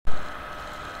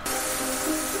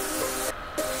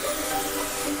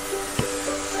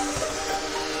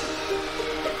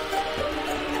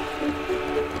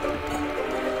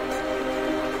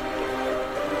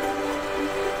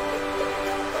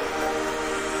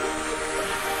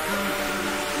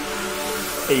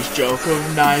A stroke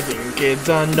of knifing, kids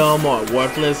are no more.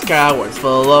 Worthless cowards,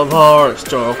 full of horror.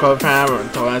 Stroke of hammer,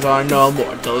 toys are no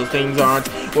more. Those things aren't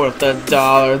worth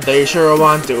 $1. They sure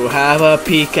want to have a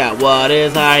peek at what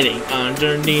is hiding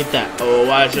underneath that. Oh,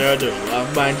 I sure do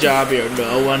love my job here.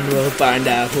 No one will find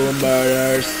out who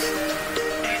murders.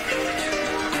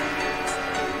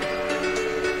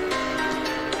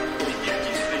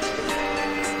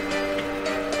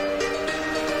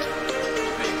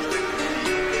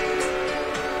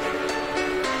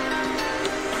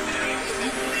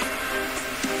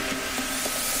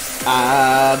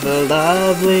 The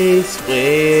lovely,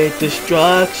 sweet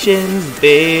destructions,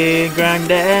 big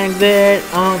grand exit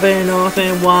of the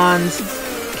northern ones.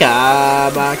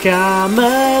 Come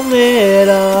a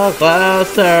little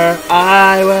closer.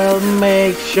 I will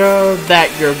make sure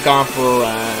that you're gone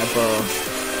forever.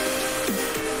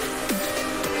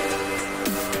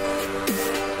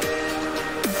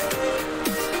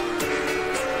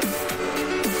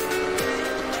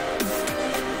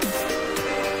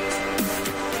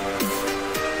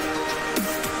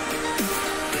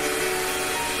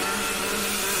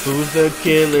 Who's the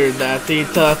killer? That's the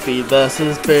toughie. The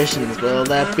suspicions, well,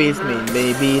 that beats me.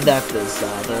 Maybe that's this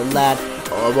other lad.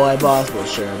 Oh boy, boss will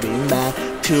sure be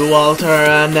mad. To alter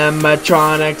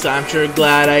animatronics, I'm sure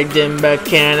glad I did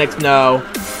mechanics. No,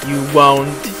 you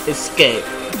won't escape.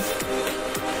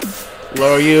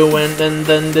 Lure you in and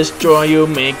then destroy you,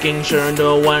 making sure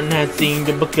no one had seen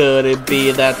you. But could it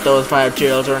be that those 5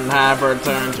 children have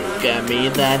returned to get me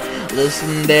then?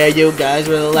 Listen there, you guys,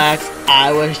 relax.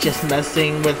 I was just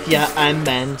messing with ya, I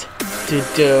meant to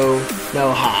do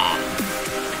no harm.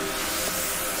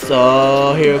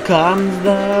 So here comes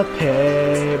the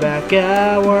payback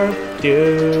hour.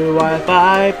 Do I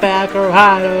fight back or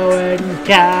hide away and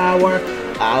cower?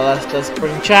 Unless the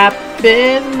spring trap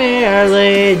is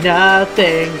merely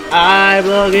nothing, I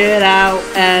will get out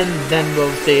and then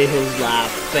we'll see who's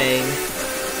laughing.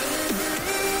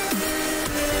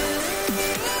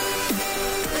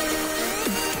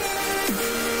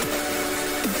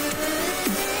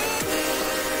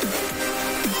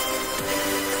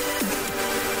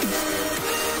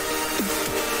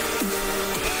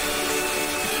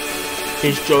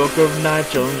 A stroke of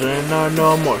knife, children are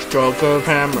no more. Stroke of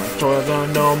hammer, toys are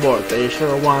no more. They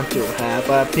sure want to have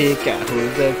a peek at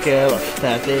who's the killer.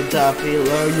 That's a toughie,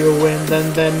 lure you in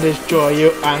and then destroy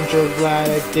you. I'm sure glad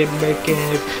I did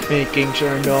mechanics, making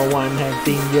sure no one had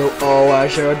seen you. Oh, I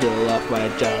sure do love my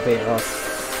job here.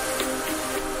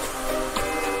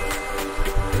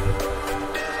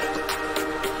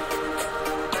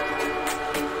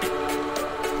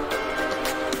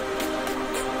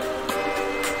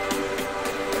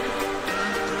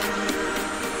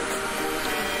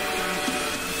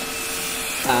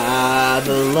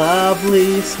 The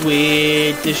lovely,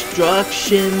 sweet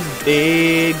destructions,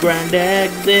 big grand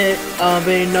exit of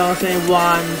a northern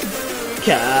one.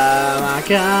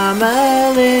 Come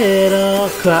a little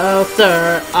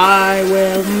closer. I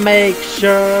will make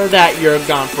sure that you're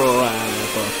gone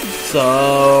forever.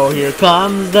 So here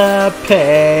comes the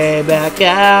payback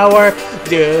hour.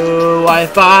 Do I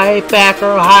fight back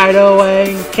or hide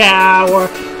away and cower?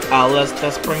 Unless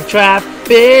the spring trap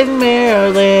is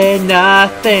merely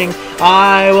nothing,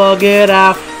 I will get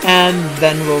out and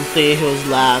then we'll see who's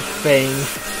laughing.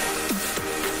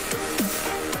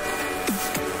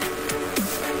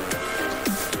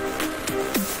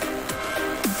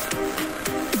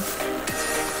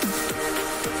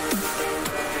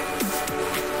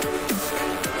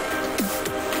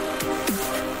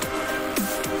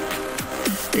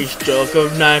 A stroke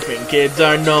of knifing, kids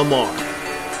are no more.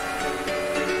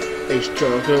 A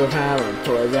stroke of hammer,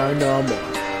 toys are no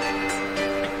more.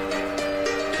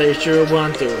 They sure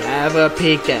want to have a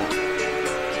peek at.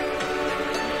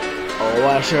 Oh,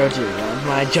 I sure do love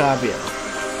my job here.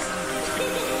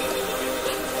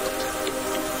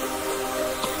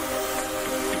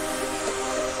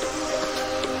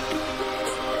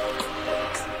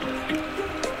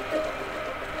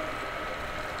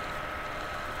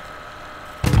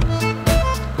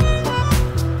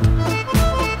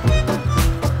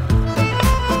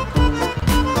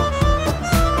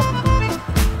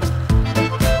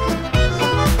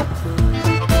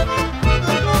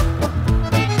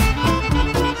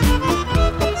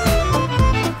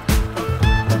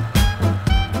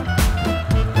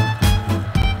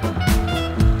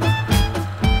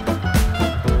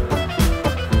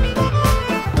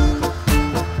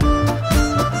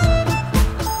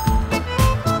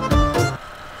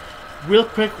 Real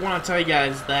quick, I want to tell you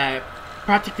guys that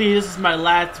practically this is my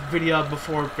last video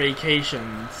before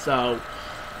vacation, so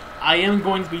I am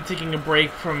going to be taking a break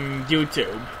from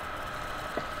YouTube.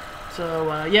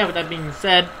 So, yeah, with that being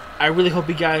said, I really hope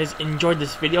you guys enjoyed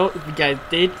this video. If you guys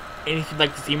did, and if you'd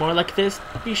like to see more like this,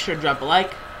 be sure to drop a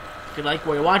like. If you like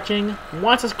what you're watching,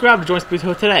 want to subscribe to join us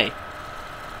today.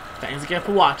 Thanks again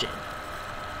for watching.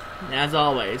 And as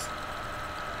always,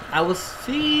 I will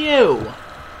see you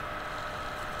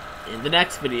in the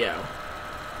next video.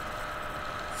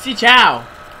 See,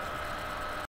 ciao!